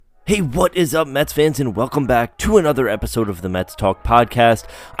Hey, what is up, Mets fans, and welcome back to another episode of the Mets Talk podcast.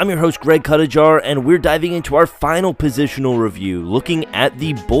 I'm your host, Greg Cutajar, and we're diving into our final positional review, looking at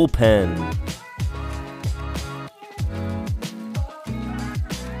the bullpen.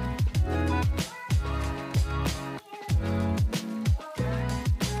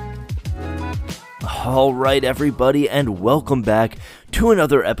 All right, everybody, and welcome back to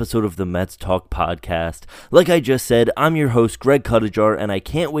another episode of the Mets Talk podcast. Like I just said, I'm your host, Greg Cutajar, and I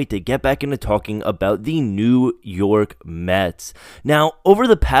can't wait to get back into talking about the New York Mets. Now, over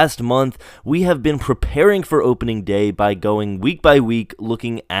the past month, we have been preparing for opening day by going week by week,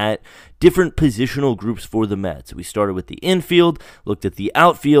 looking at different positional groups for the Mets. We started with the infield, looked at the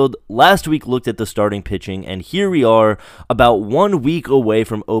outfield, last week looked at the starting pitching, and here we are about 1 week away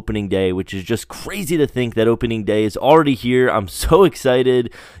from opening day, which is just crazy to think that opening day is already here. I'm so excited.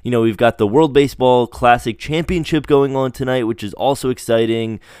 You know, we've got the World Baseball Classic Championship going on tonight, which is also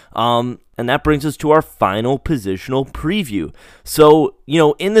exciting. And that brings us to our final positional preview. So,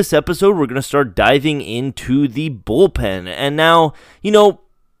 in this episode, we're going to start diving into the bullpen. And now,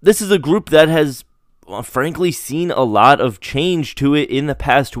 this is a group that has, frankly, seen a lot of change to it in the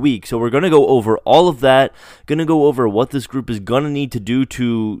past week. So we're going to go over all of that, going to go over what this group is going to need to do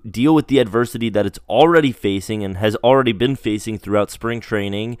to deal with the adversity that it's already facing and has already been facing throughout spring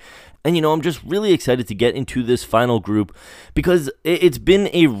training. And, I'm just really excited to get into this final group because it's been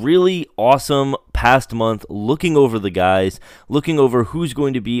a really awesome past month looking over the guys, looking over who's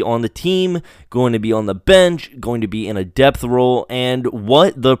going to be on the team, going to be on the bench, going to be in a depth role, and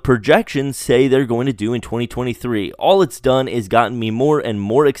what the projections say they're going to do in 2023. All it's done is gotten me more and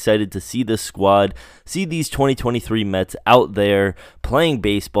more excited to see this squad, see these 2023 Mets out there playing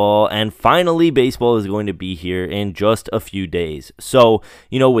baseball, and finally baseball is going to be here in just a few days. So,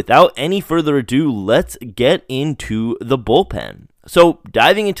 without any further ado, let's get into the bullpen. So,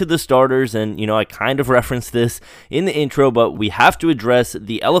 diving into the starters, and, I kind of referenced this in the intro, but we have to address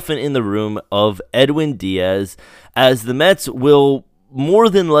the elephant in the room of Edwin Díaz, as the Mets will more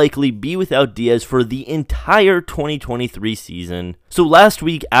than likely be without Díaz for the entire 2023 season. So last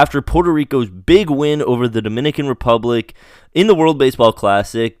week, after Puerto Rico's big win over the Dominican Republic in the World Baseball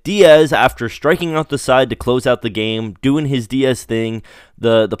Classic, Díaz, after striking out the side to close out the game, doing his Díaz thing,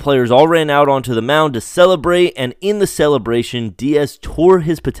 the players all ran out onto the mound to celebrate, and in the celebration, Díaz tore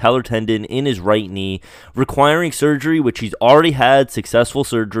his patellar tendon in his right knee, requiring surgery, which he's already had successful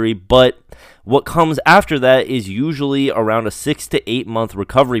surgery, but what comes after that is usually around a 6 to 8 month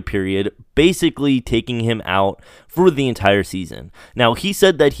recovery period, basically taking him out for the entire season. Now, he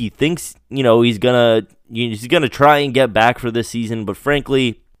said that he thinks, he's gonna try and get back for this season, but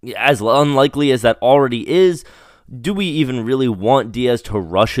frankly, as unlikely as that already is, do we even really want Díaz to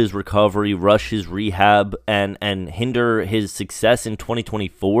rush his recovery, rush his rehab, and hinder his success in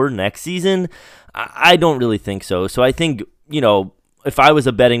 2024 next season? I don't really think so. So I think, if I was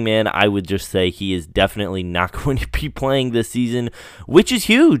a betting man, I would just say he is definitely not going to be playing this season, which is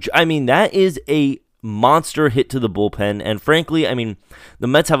huge. I mean, that is a monster hit to the bullpen, and frankly, the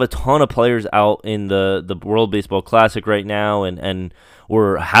Mets have a ton of players out in the World Baseball Classic right now,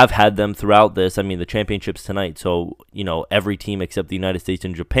 or have had them throughout this. The championship's tonight, so, every team except the United States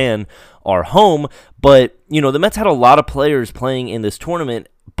and Japan are home, but, the Mets had a lot of players playing in this tournament,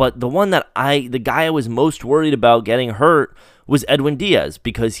 but the guy I was most worried about getting hurt was Edwin Díaz,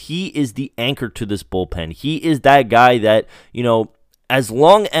 because he is the anchor to this bullpen. He is that guy that, as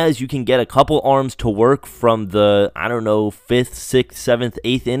long as you can get a couple arms to work from the, 5th, 6th, 7th,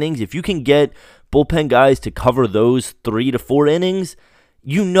 8th innings, if you can get bullpen guys to cover those 3 to 4 innings,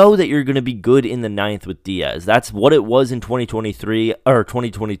 that you're going to be good in the 9th with Díaz. That's what it was in 2023 or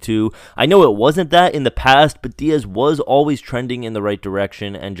 2022. I know it wasn't that in the past, but Díaz was always trending in the right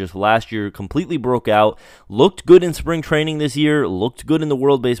direction, and just last year completely broke out. Looked good in spring training this year, looked good in the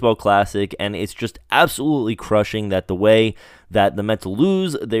World Baseball Classic, and it's just absolutely crushing that the way that the Mets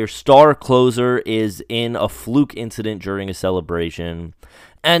lose their star closer is in a fluke incident during a celebration.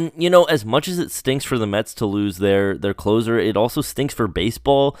 And, as much as it stinks for the Mets to lose their closer, it also stinks for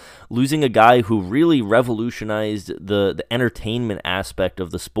baseball, losing a guy who really revolutionized the entertainment aspect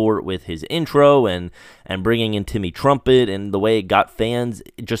of the sport with his intro and bringing in Timmy Trumpet and the way it got fans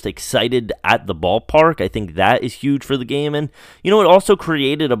just excited at the ballpark. I think that is huge for the game. And, it also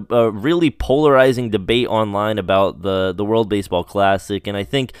created a really polarizing debate online about the World Baseball Classic. And I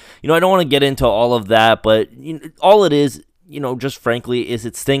think, I don't want to get into all of that, but all it is, just frankly, is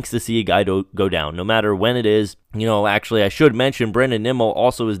it stinks to see a guy go down, no matter when it is. Actually, I should mention Brandon Nimmo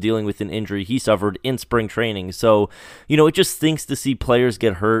also is dealing with an injury he suffered in spring training. So, it just stinks to see players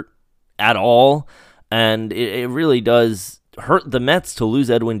get hurt at all. And it really does hurt the Mets to lose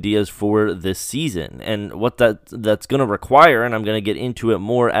Edwin Díaz for this season. And what that's going to require, and I'm going to get into it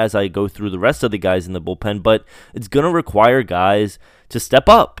more as I go through the rest of the guys in the bullpen, but it's going to require guys to step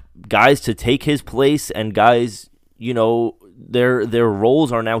up, guys to take his place, and guys, their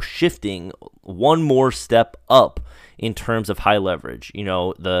roles are now shifting one more step up in terms of high leverage.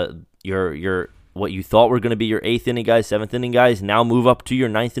 Your what you thought were going to be your 8th inning guys, 7th inning guys, now move up to your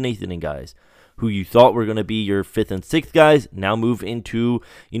 9th and 8th inning guys. Who you thought were going to be your 5th and 6th guys, now move into,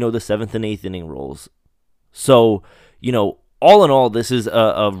 the 7th and 8th inning roles. So, all in all, this is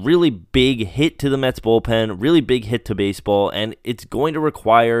a really big hit to the Mets bullpen, really big hit to baseball, and it's going to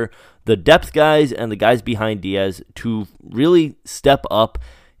require the depth guys and the guys behind Diaz to really step up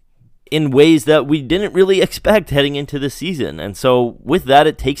in ways that we didn't really expect heading into the season. And so with that,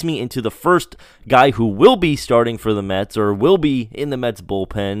 it takes me into the first guy who will be starting for the Mets, or will be in the Mets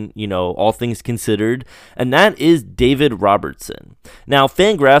bullpen, all things considered, and that is David Robertson. Now,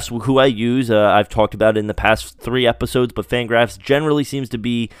 Fangraphs, who I use, I've talked about in the past 3 episodes, but Fangraphs generally seems to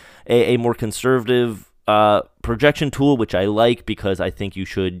be a more conservative projection tool, which I like because I think you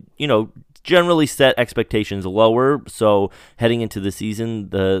should, generally set expectations lower, so heading into the season,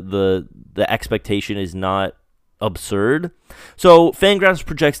 the expectation is not absurd. So Fangraphs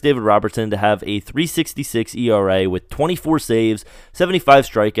projects David Robertson to have a 3.66 ERA with 24 saves, 75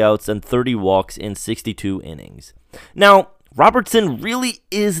 strikeouts, and 30 walks in 62 innings. Now, Robertson really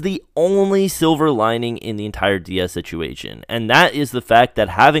is the only silver lining in the entire Diaz situation, and that is the fact that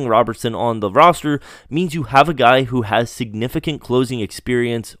having Robertson on the roster means you have a guy who has significant closing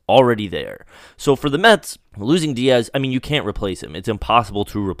experience already there. So for the Mets, losing Diaz, you can't replace him. It's impossible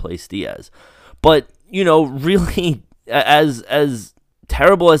to replace Diaz. But, really, as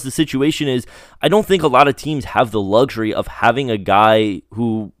terrible as the situation is, I don't think a lot of teams have the luxury of having a guy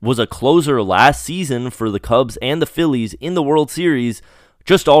who was a closer last season for the Cubs and the Phillies in the World Series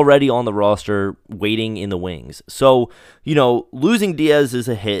just already on the roster waiting in the wings. So, losing Diaz is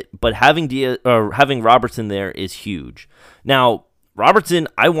a hit, but having Robertson there is huge. Now, Robertson,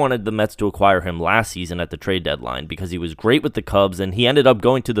 I wanted the Mets to acquire him last season at the trade deadline because he was great with the Cubs, and he ended up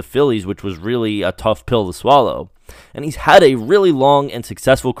going to the Phillies, which was really a tough pill to swallow. And he's had a really long and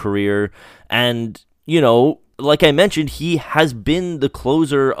successful career, and, like I mentioned, he has been the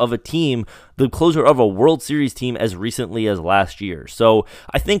closer of a team, the closer of a World Series team as recently as last year. So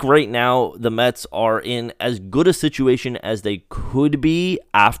I think right now the Mets are in as good a situation as they could be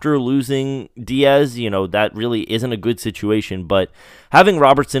after losing Diaz. That really isn't a good situation, but having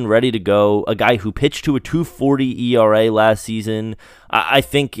Robertson ready to go, a guy who pitched to a 2.40 ERA last season, I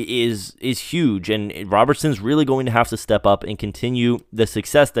think is huge, and Robertson's really going to have to step up and continue the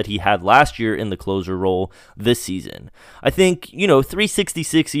success that he had last year in the closer role this season. I think,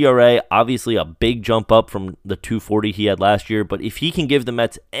 3.66 ERA, obviously a big jump up from the 2.40 he had last year, but if he can give the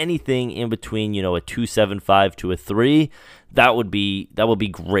Mets anything in between, a 2.75 to a 3, that would be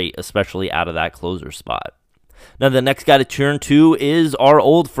great, especially out of that closer spot. Now, the next guy to turn to is our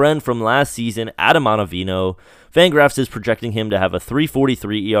old friend from last season, Adam Ottavino. Fangraphs is projecting him to have a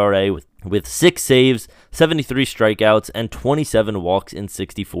 3.43 ERA with 6 saves, 73 strikeouts, and 27 walks in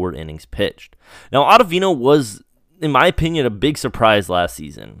 64 innings pitched. Now, Ottavino was, in my opinion, a big surprise last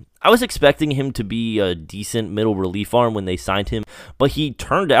season. I was expecting him to be a decent middle relief arm when they signed him, but he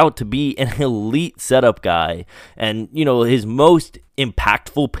turned out to be an elite setup guy. And, his most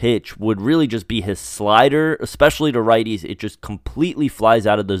impactful pitch would really just be his slider, especially to righties. It just completely flies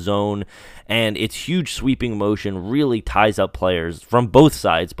out of the zone, and its huge sweeping motion really ties up players from both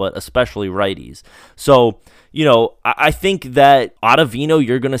sides, but especially righties. So, I think that Ottavino,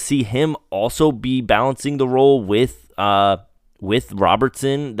 you're going to see him also be balancing the role with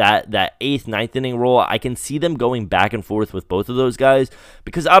Robertson, that 8th, 9th inning role. I can see them going back and forth with both of those guys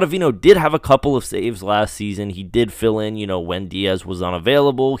because Ottavino did have a couple of saves last season. He did fill in, when Diaz was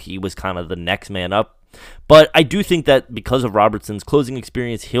unavailable. He was kind of the next man up. But I do think that because of Robertson's closing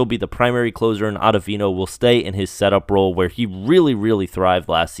experience, he'll be the primary closer, and Ottavino will stay in his setup role where he really, really thrived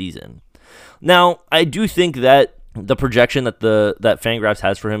last season. Now, I do think that the projection that Fangraphs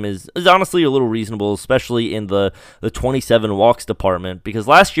has for him is honestly a little reasonable, especially in the 27 walks department, because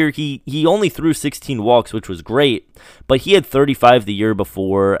last year he only threw 16 walks, which was great, but he had 35 the year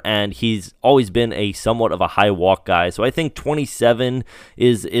before, and he's always been a somewhat of a high walk guy. So I think 27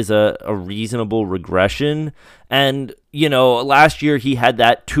 is a reasonable regression. And, last year he had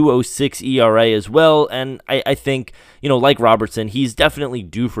that 2.06 ERA as well, and I think, like Robertson, he's definitely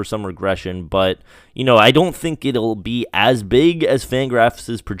due for some regression, but, I don't think it'll be as big as Fangraphs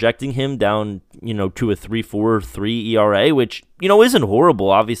is projecting him down, to a 3.43 ERA, which, isn't horrible.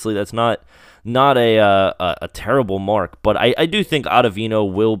 Obviously, that's not not a terrible mark. But I do think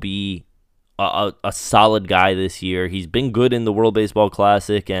Ottavino will be a solid guy this year. He's been good in the World Baseball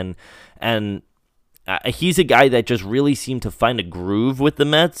Classic, and he's a guy that just really seemed to find a groove with the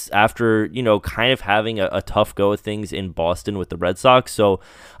Mets after, kind of having a tough go of things in Boston with the Red Sox. So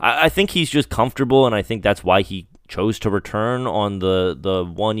I think he's just comfortable, and I think that's why he chose to return on the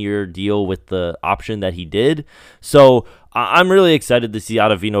 1-year deal with the option that he did. So I'm really excited to see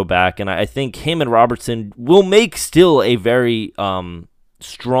Ottavino back, and I think him and Robertson will make still a very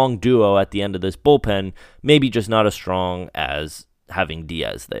strong duo at the end of this bullpen, maybe just not as strong as having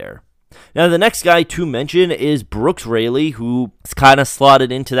Diaz there. Now, the next guy to mention is Brooks Raley, who is kind of slotted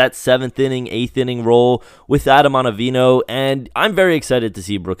into that 7th inning, 8th inning role with Adam Ottavino, and I'm very excited to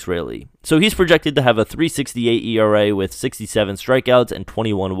see Brooks Raley. So he's projected to have a 3.68 ERA with 67 strikeouts and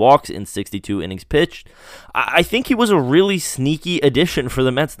 21 walks in 62 innings pitched. I think he was a really sneaky addition for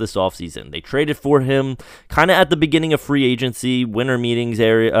the Mets this offseason. They traded for him kind of at the beginning of free agency, winter meetings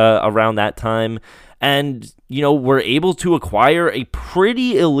area around that time, and were able to acquire a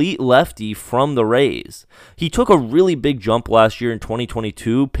pretty elite lefty from the Rays. He took a really big jump last year in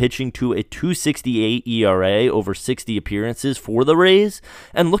 2022, pitching to a 2.68 ERA over 60 appearances for the Rays.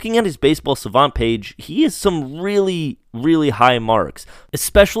 And looking at his Baseball Savant page, he has some really high marks,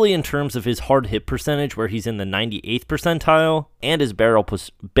 especially in terms of his hard hit percentage, where he's in the 98th percentile, and his barrel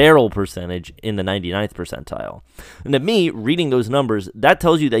percentage in the 99th percentile. And to me, reading those numbers, that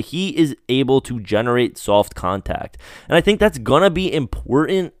tells you that he is able to generate soft contact. And I think that's going to be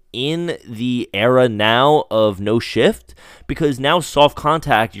important in the era now of no shift, because now soft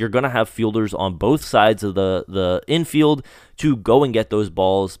contact, you're going to have fielders on both sides of the infield to go and get those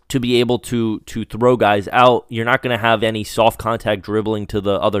balls, to be able to throw guys out. You're not going to have any soft contact dribbling to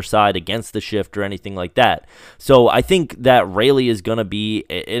the other side against the shift or anything like that. So I think that Raley is going to be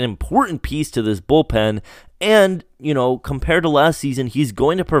an important piece to this bullpen, and compared to last season, he's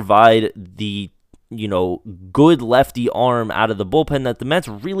going to provide the good lefty arm out of the bullpen that the Mets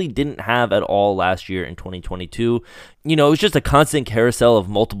really didn't have at all last year in 2022. It was just a constant carousel of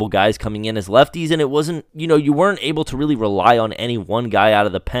multiple guys coming in as lefties, and it wasn't, you weren't able to really rely on any one guy out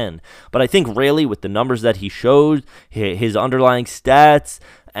of the pen. But I think Raley, with the numbers that he showed, his underlying stats,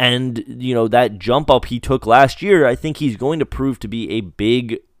 and, that jump up he took last year, I think he's going to prove to be a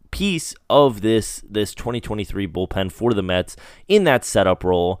big piece of this 2023 bullpen for the Mets in that setup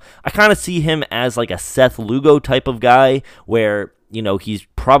role. I kind of see him as like a Seth Lugo type of guy, where he's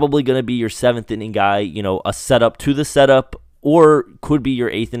probably going to be your 7th inning guy, a setup to the setup, or could be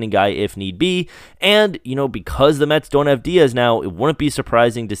your 8th inning guy if need be. And, because the Mets don't have Diaz now, it wouldn't be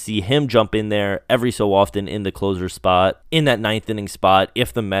surprising to see him jump in there every so often in the closer spot, in that 9th inning spot,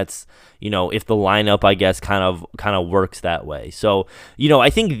 if the Mets, if the lineup, I guess, kind of works that way. So, I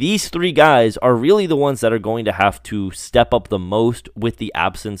think these 3 guys are really the ones that are going to have to step up the most with the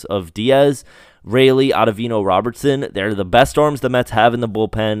absence of Diaz. Raley, Ottavino, Robertson, they're the best arms the Mets have in the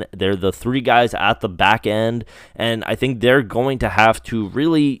bullpen. They're the 3 guys at the back end, and I think they're going to have to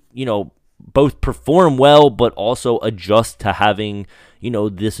really, both perform well, but also adjust to having,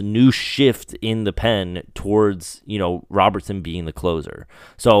 this new shift in the pen towards, Robertson being the closer.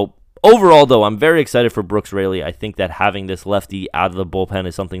 So overall, though, I'm very excited for Brooks Raley. I think that having this lefty out of the bullpen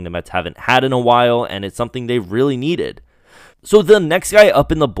is something the Mets haven't had in a while, and it's something they really needed. So the next guy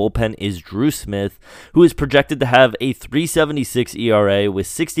up in the bullpen is Drew Smith, who is projected to have a 3.76 ERA with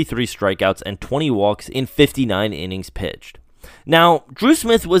 63 strikeouts and 20 walks in 59 innings pitched. Now, Drew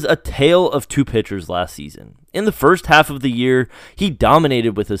Smith was a tale of 2 pitchers last season. In the first half of the year, he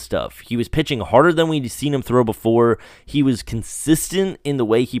dominated with his stuff. He was pitching harder than we'd seen him throw before. He was consistent in the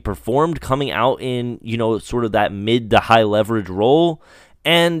way he performed, coming out in, sort of that mid to high leverage role,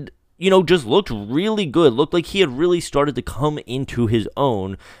 and just looked really good. Looked like he had really started to come into his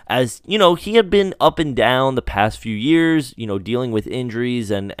own, as, he had been up and down the past few years, dealing with injuries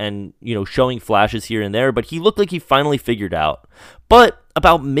and showing flashes here and there, but he looked like he finally figured out. But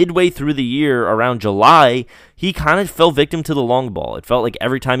about midway through the year, around July, he kind of fell victim to the long ball. It felt like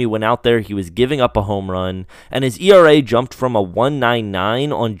every time he went out there, he was giving up a home run, and his ERA jumped from a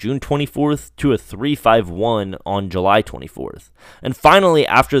 1.99 on June 24th to a 3.51 on July 24th. And finally,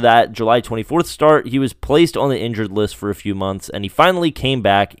 after that July 24th start, he was placed on the injured list for a few months, and he finally came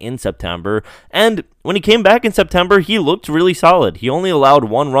back in September. And when he came back in September, he looked really solid. He only allowed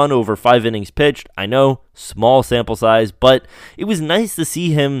 1 run over 5 innings pitched. I know, small sample size, but it was nice to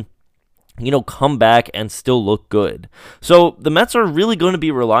see him come back and still look good. So the Mets are really going to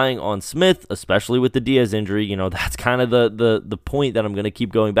be relying on Smith, especially with the Díaz injury. That's kind of the point that I'm going to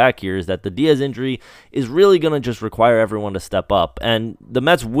keep going back here, is that the Díaz injury is really going to just require everyone to step up. And the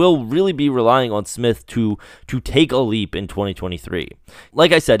Mets will really be relying on Smith to take a leap in 2023.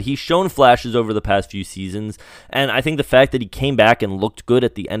 Like I said, he's shown flashes over the past few seasons, and I think the fact that he came back and looked good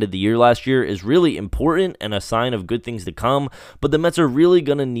at the end of the year last year is really important and a sign of good things to come. But the Mets are really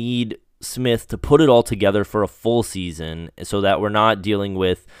going to need Smith to put it all together for a full season, so that we're not dealing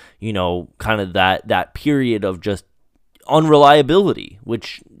with, kind of that period of just unreliability,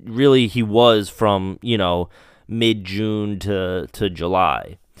 which really he was from, mid-June to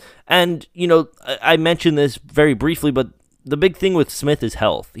July. And, I mentioned this very briefly, but the big thing with Smith is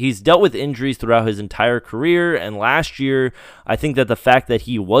health. He's dealt with injuries throughout his entire career, and last year, I think that the fact that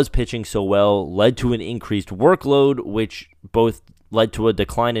he was pitching so well led to an increased workload, which both led to a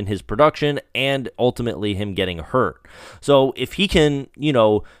decline in his production and ultimately him getting hurt. So if he can,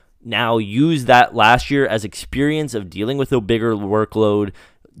 now use that last year as experience of dealing with a bigger workload,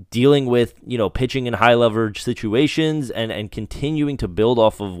 dealing with, pitching in high leverage situations and continuing to build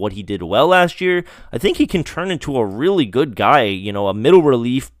off of what he did well last year, I think he can turn into a really good guy, a middle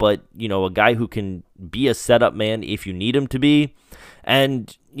relief, but, a guy who can be a setup man if you need him to be.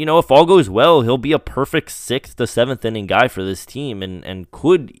 And, if all goes well, he'll be a perfect 6th to 7th inning guy for this team and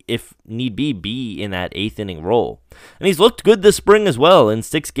could, if need be in that 8th inning role. And he's looked good this spring as well. In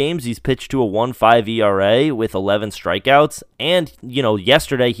 6 games, he's pitched to a 1.5 ERA with 11 strikeouts. And,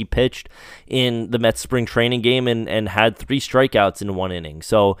 yesterday he pitched in the Mets spring training game and had 3 strikeouts in 1 inning.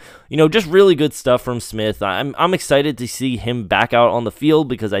 So, just really good stuff from Smith. I'm excited to see him back out on the field,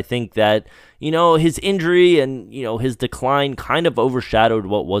 because I think that, his injury and, his decline kind of overshadowed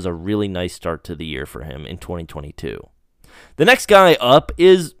what was a really nice start to the year for him in 2022. The next guy up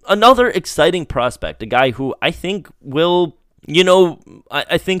is another exciting prospect, a guy who I think will,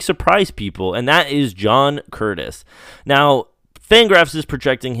 I think surprise people, and that is John Curtis. Now, Fangraphs is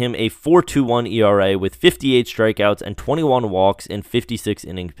projecting him a 4.21 ERA with 58 strikeouts and 21 walks in 56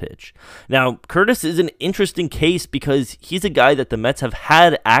 innings pitched. Now, Curtis is an interesting case because he's a guy that the Mets have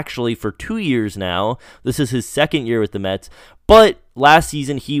had actually for 2 years now. This is his 2nd year with the Mets, but last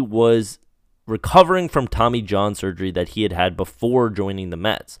season he was recovering from Tommy John surgery that he had before joining the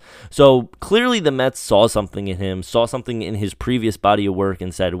Mets. So clearly the Mets saw something in him, saw something in his previous body of work,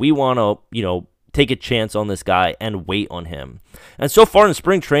 and said, we want to, take a chance on this guy and wait on him. And so far in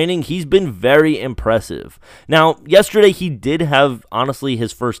spring training, he's been very impressive. Now, yesterday he did have, honestly,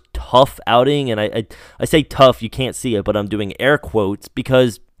 his first tough outing, and I say tough, you can't see it, but I'm doing air quotes,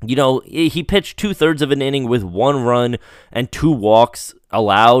 because he pitched 2/3 of an inning with 1 run and 2 walks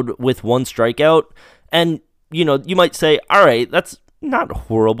allowed with 1 strikeout. And, you might say, all right, that's not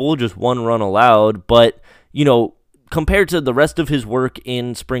horrible, just 1 run allowed. But, compared to the rest of his work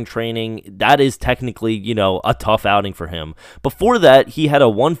in spring training, that is technically, a tough outing for him. Before that, he had a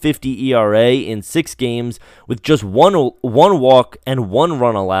 1.50 ERA in 6 games with just one walk and 1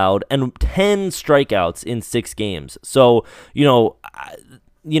 run allowed and 10 strikeouts in 6 games. So,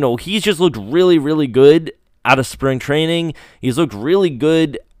 he's just looked really, really good out of spring training. He's looked really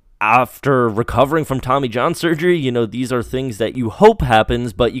good after recovering from Tommy John surgery. These are things that you hope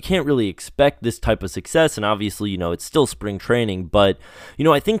happens, but you can't really expect this type of success. And obviously, it's still spring training. But,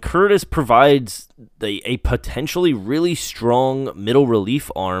 I think Curtis provides a potentially really strong middle relief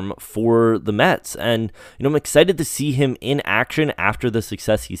arm for the Mets. And, I'm excited to see him in action after the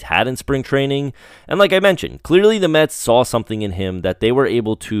success he's had in spring training. And like I mentioned, clearly the Mets saw something in him that they were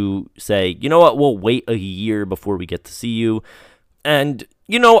able to say, you know what, we'll wait a year before we get to see you. And,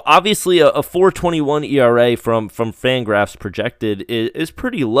 obviously a 4.21 ERA from Fangraphs projected is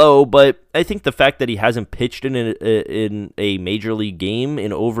pretty low, but I think the fact that he hasn't pitched in a major league game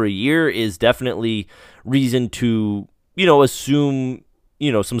in over a year is definitely reason to, assume,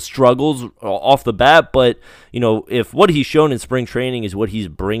 some struggles off the bat. But, if what he's shown in spring training is what he's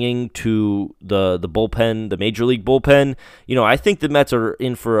bringing to the bullpen, the major league bullpen, I think the Mets are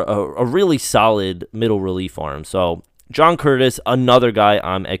in for a really solid middle relief arm. So John Curtis, another guy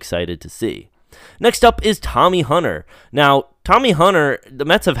I'm excited to see. Next up is Tommy Hunter. Now, Tommy Hunter, the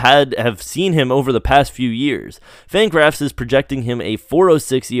Mets have seen him over the past few years. Fangraphs is projecting him a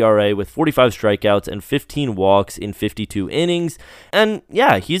 4.06 ERA with 45 strikeouts and 15 walks in 52 innings. And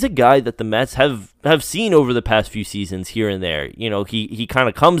yeah, he's a guy that the Mets have have seen over the past few seasons here and there. He kind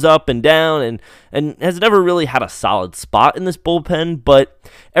of comes up and down and has never really had a solid spot in this bullpen, but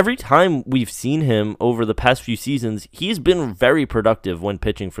every time we've seen him over the past few seasons, he's been very productive when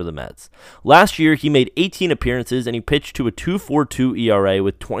pitching for the Mets. Last year, he made 18 appearances and he pitched to a 2.42 ERA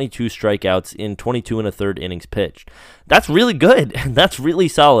with 22 strikeouts in 22 and a third innings pitched. That's really good, and that's really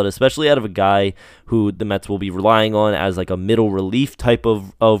solid, especially out of a guy who the Mets will be relying on as like a middle relief type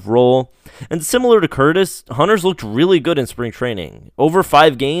of role. And similar to Curtis, Hunter's looked really good in spring training. Over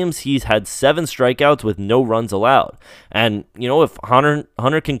 5 games, he's had 7 strikeouts with no runs allowed. And, if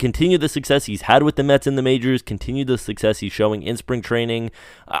Hunter can continue the success he's had with the Mets in the majors, continue the success he's showing in spring training,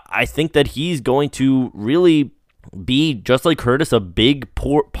 I think that he's going to really be, just like Curtis, a big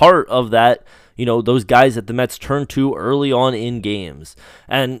part of that, those guys that the Mets turn to early on in games.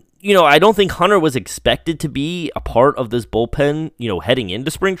 And, I don't think Hunter was expected to be a part of this bullpen, heading into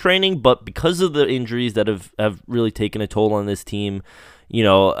spring training, but because of the injuries that have really taken a toll on this team,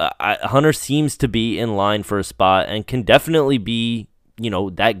 Hunter seems to be in line for a spot and can definitely be,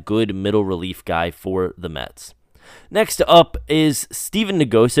 that good middle relief guy for the Mets. Next up is Stephen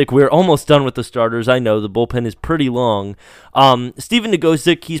Nogosek. We're almost done with the starters. I know the bullpen is pretty long. Stephen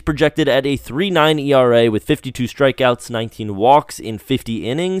Nogosek, he's projected at a 3.9 ERA with 52 strikeouts, 19 walks in 50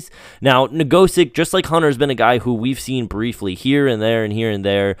 innings. Now, Nogosek, just like Hunter, has been a guy who we've seen briefly here and there and here and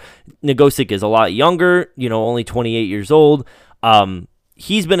there. Nogosek is a lot younger, only 28 years old.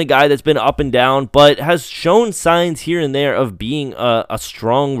 He's been a guy that's been up and down, but has shown signs here and there of being a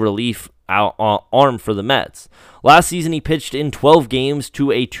strong relief arm for the Mets. Last season, he pitched in 12 games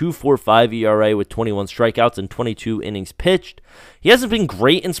to a 2.45 ERA with 21 strikeouts and 22 innings pitched. He hasn't been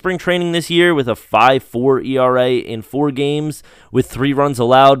great in spring training this year with a 5.4 ERA in 4 games with 3 runs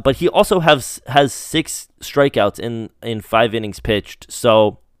allowed, but he also has 6 strikeouts in 5 innings pitched.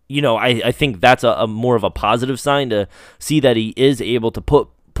 So, I think that's a more of a positive sign to see that he is able to put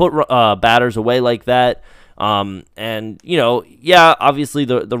batters away like that. Obviously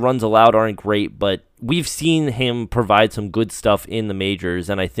the runs allowed aren't great, but we've seen him provide some good stuff in the majors,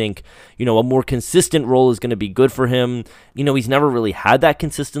 and I think, a more consistent role is going to be good for him. He's never really had that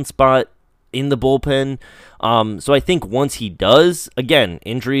consistent spot in the bullpen, so I think once he does, again,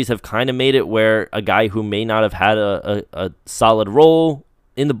 injuries have kind of made it where a guy who may not have had a solid role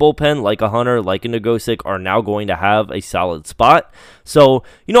in the bullpen, like a Hunter, like a Nogosek, are now going to have a solid spot. So,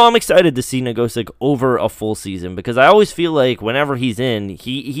 I'm excited to see Nogosek over a full season, because I always feel like whenever he's in,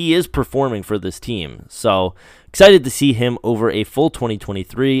 he is performing for this team. So, excited to see him over a full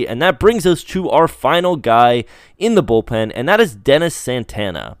 2023. And that brings us to our final guy in the bullpen, and that is Dennis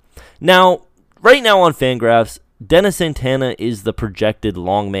Santana. Now, right now on Fangraphs, Dennis Santana is the projected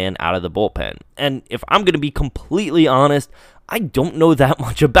long man out of the bullpen. And if I'm going to be completely honest, I don't know that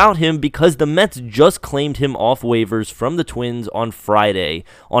much about him, because the Mets just claimed him off waivers from the Twins on Friday,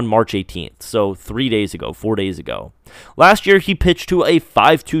 on March 18th, so 4 days ago. Last year, he pitched to a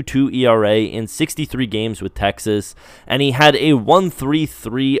 5.22 ERA in 63 games with Texas, and he had a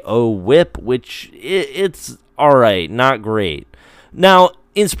 1.330 whip, which it's all right, not great. Now,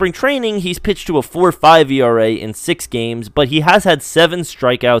 in spring training, he's pitched to a 4.5 ERA in 6 games, but he has had 7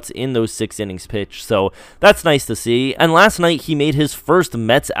 strikeouts in those 6 innings pitched, so that's nice to see. And last night, he made his first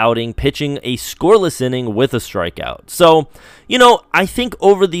Mets outing pitching a scoreless inning with a strikeout. So, I think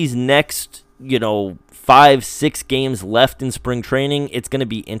over these next, 5-6 games left in spring training, it's going to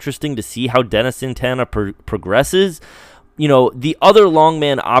be interesting to see how Dennis Santana progresses. The other long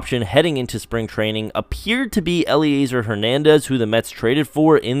man option heading into spring training appeared to be Elieser Hernandez, who the Mets traded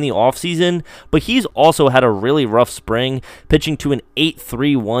for in the offseason, but he's also had a really rough spring, pitching to an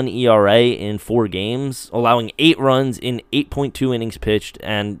 8.31 ERA in 4 games, allowing 8 runs in 8.2 innings pitched,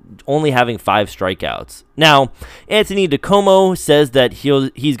 and only having 5 strikeouts. Now, Anthony DiComo says that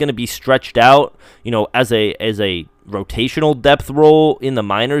he's going to be stretched out, as a rotational depth role in the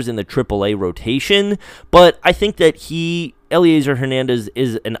minors in the AAA rotation, but I think that Elieser Hernandez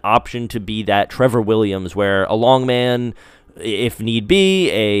is an option to be that Trevor Williams, where a long man if need be,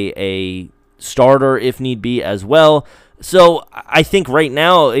 a starter if need be as well. So I think right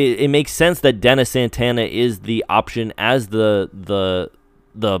now it makes sense that Dennis Santana is the option as the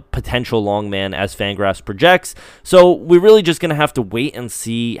potential long man as Fangraphs projects. So we're really just going to have to wait and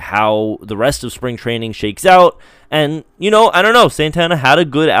see how the rest of spring training shakes out. And, I don't know. Santana had a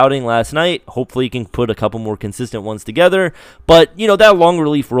good outing last night. Hopefully he can put a couple more consistent ones together. But, that long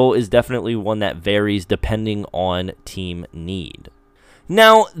relief role is definitely one that varies depending on team need.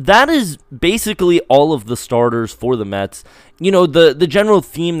 Now, that is basically all of the starters for the Mets. The general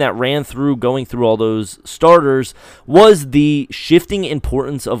theme that ran through going through all those starters was the shifting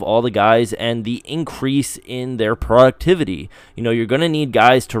importance of all the guys and the increase in their productivity. You're going to need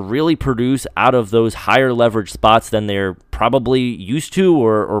guys to really produce out of those higher leverage spots than they're probably used to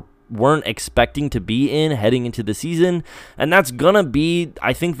or weren't expecting to be in heading into the season. And that's going to be,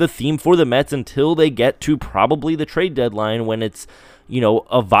 I think, the theme for the Mets until they get to probably the trade deadline, when it's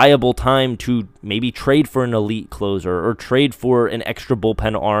a viable time to maybe trade for an elite closer or trade for an extra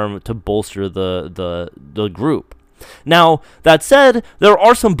bullpen arm to bolster the group. Now, that said, there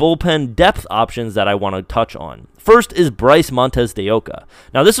are some bullpen depth options that I want to touch on. First is Bryce Montes de Oca.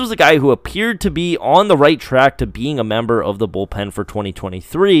 Now, this was a guy who appeared to be on the right track to being a member of the bullpen for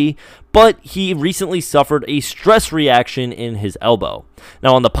 2023, but he recently suffered a stress reaction in his elbow.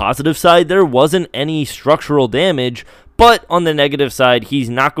 Now, on the positive side, there wasn't any structural damage, but on the negative side, he's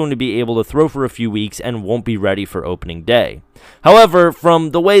not going to be able to throw for a few weeks and won't be ready for opening day. However, from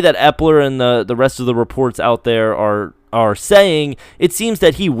the way that Epler and the rest of the reports out there are saying, it seems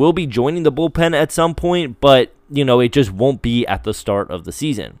that he will be joining the bullpen at some point, but it just won't be at the start of the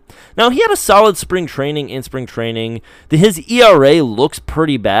season. Now, he had a solid spring training. His ERA looks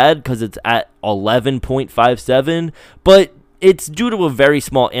pretty bad because it's at 11.57, but it's due to a very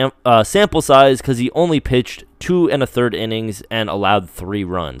small sample size because he only pitched 2 1/3 innings and allowed 3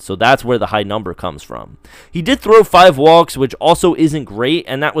 runs. So that's where the high number comes from. He did throw 5 walks, which also isn't great,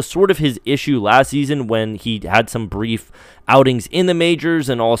 and that was sort of his issue last season when he had some brief outings in the majors,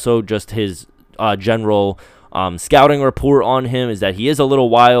 and also just his general scouting report on him is that he is a little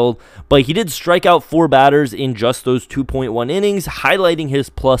wild, but he did strike out 4 batters in just those 2.1 innings, highlighting his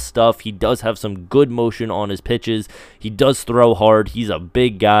plus stuff. He does have some good motion on his pitches. He does throw hard. He's a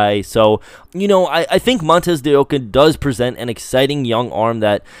big guy. So, I think Montes de Oca does present an exciting young arm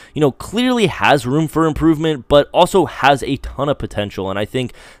that, clearly has room for improvement, but also has a ton of potential. And I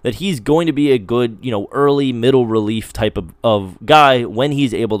think that he's going to be a good, early middle relief type of guy when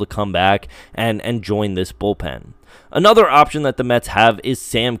he's able to come back and join this bullpen. Another option that the Mets have is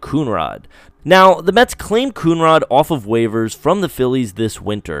Sam Coonrod. Now, the Mets claimed Coonrod off of waivers from the Phillies this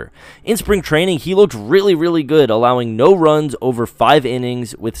winter. In spring training, he looked really, really good, allowing no runs over 5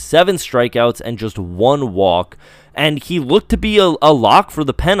 innings with 7 strikeouts and just 1 walk. And he looked to be a lock for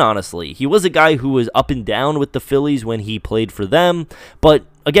the pen, honestly. He was a guy who was up and down with the Phillies when he played for them, but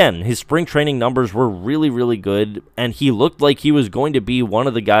again, his spring training numbers were really, really good, and he looked like he was going to be one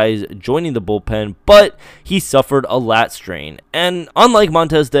of the guys joining the bullpen, but he suffered a lat strain. And unlike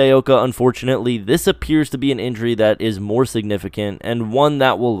Montes de Oca, unfortunately, this appears to be an injury that is more significant and one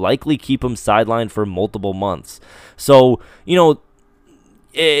that will likely keep him sidelined for multiple months. So,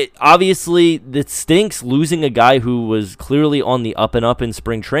 obviously, it stinks losing a guy who was clearly on the up and up in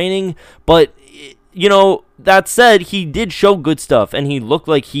spring training, but that said, he did show good stuff, and he looked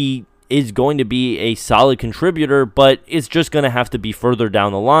like he is going to be a solid contributor, but it's just going to have to be further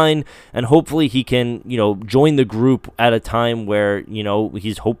down the line, and hopefully he can, join the group at a time where,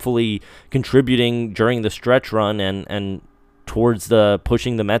 he's hopefully contributing during the stretch run and towards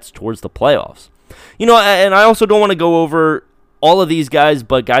pushing the Mets towards the playoffs. And I also don't want to go over all of these guys,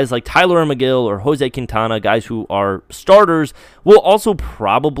 but guys like Tyler McGill or Jose Quintana, guys who are starters, will also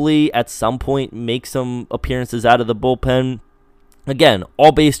probably at some point make some appearances out of the bullpen. Again,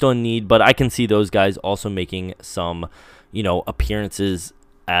 all based on need, but I can see those guys also making some, appearances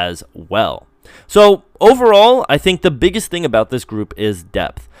as well. So overall, I think the biggest thing about this group is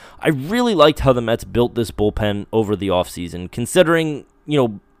depth. I really liked how the Mets built this bullpen over the offseason, considering,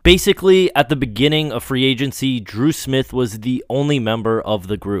 basically, at the beginning of free agency, Drew Smith was the only member of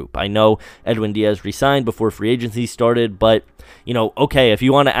the group. I know Edwin Díaz resigned before free agency started, but, okay, if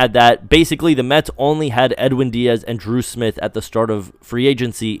you want to add that, basically the Mets only had Edwin Díaz and Drew Smith at the start of free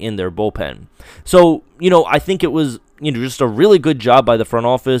agency in their bullpen. So, I think it was, just a really good job by the front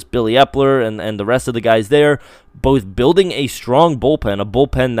office, Billy Epler and the rest of the guys there, both building a strong bullpen, a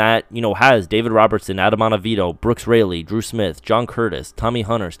bullpen that, has David Robertson, Adam Ottavino, Brooks Raley, Drew Smith, John Curtis, Tommy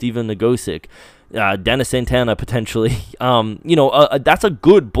Hunter, Steven Nagosic, Dennis Santana potentially. That's a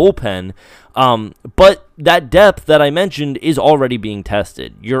good bullpen. But that depth that I mentioned is already being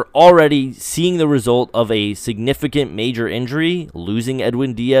tested. You're already seeing the result of a significant major injury, losing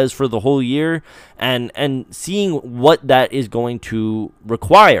Edwin Díaz for the whole year, and seeing what that is going to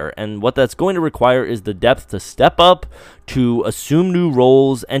require. And what that's going to require is the depth to step up, to assume new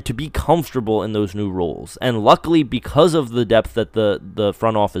roles, and to be comfortable in those new roles. And luckily, because of the depth that the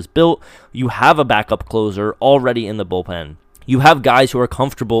front office built, you have a backup closer already in the bullpen. You have guys who are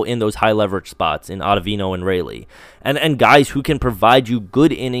comfortable in those high leverage spots in Ottavino and Raley, and guys who can provide you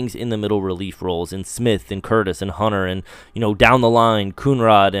good innings in the middle relief roles in Smith and Curtis and Hunter and, down the line,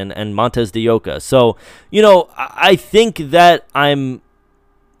 Coonrod and Montes de Oca. So, I think that I'm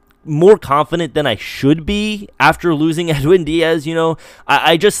more confident than I should be after losing Edwin Díaz.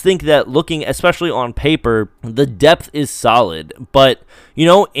 I just think that looking, especially on paper, the depth is solid, but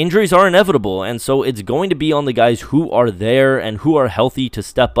injuries are inevitable, and so it's going to be on the guys who are there and who are healthy to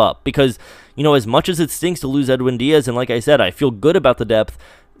step up, because as much as it stinks to lose Edwin Díaz, and like I said, I feel good about the depth,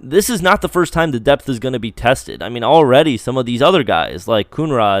 this is not the first time the depth is going to be tested. I mean, already some of these other guys like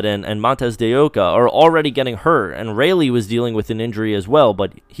Coonrod and Montes de Oca are already getting hurt, and Raley was dealing with an injury as well,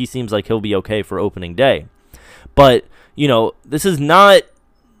 but he seems like he'll be okay for opening day. But, this is not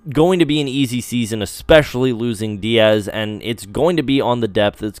going to be an easy season, especially losing Díaz, and it's going to be on the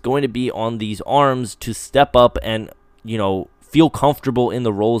depth. It's going to be on these arms to step up and, feel comfortable in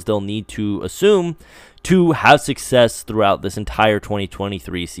the roles they'll need to assume to have success throughout this entire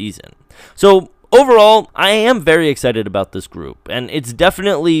 2023 season. So overall, I am very excited about this group, and it's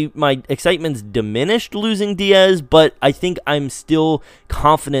definitely, my excitement's diminished losing Díaz, but I think I'm still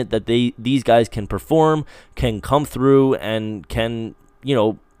confident that these guys can perform, can come through, and can,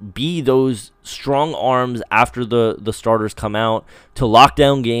 be those strong arms after the starters come out to lock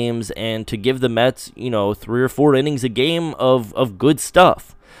down games and to give the Mets, 3 or 4 innings a game of good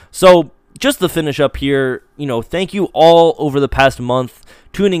stuff. So just to finish up here, thank you all over the past month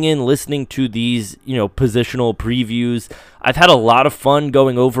tuning in, listening to these, positional previews. I've had a lot of fun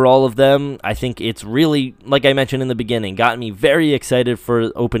going over all of them. I think it's really, like I mentioned in the beginning, gotten me very excited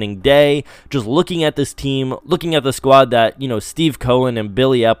for opening day. Just looking at this team, looking at the squad that, Steve Cohen and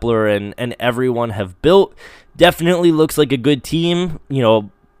Billy Epler and everyone have built, definitely looks like a good team,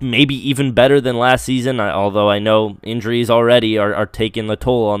 maybe even better than last season, although I know injuries already are taking the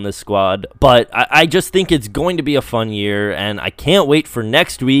toll on this squad. But I just think it's going to be a fun year, and I can't wait for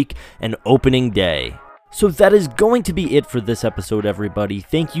next week and opening day. So that is going to be it for this episode, everybody.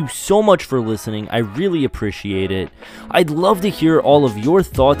 Thank you so much for listening. I really appreciate it. I'd love to hear all of your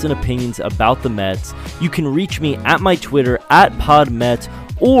thoughts and opinions about the Mets. You can reach me at my Twitter, @PodMets,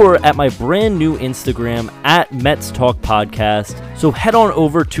 or at my brand new Instagram, @MetsTalkPodcast. So head on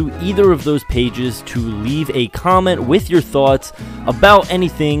over to either of those pages to leave a comment with your thoughts about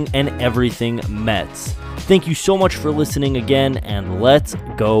anything and everything Mets. Thank you so much for listening again, and let's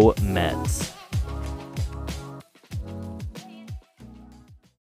go Mets.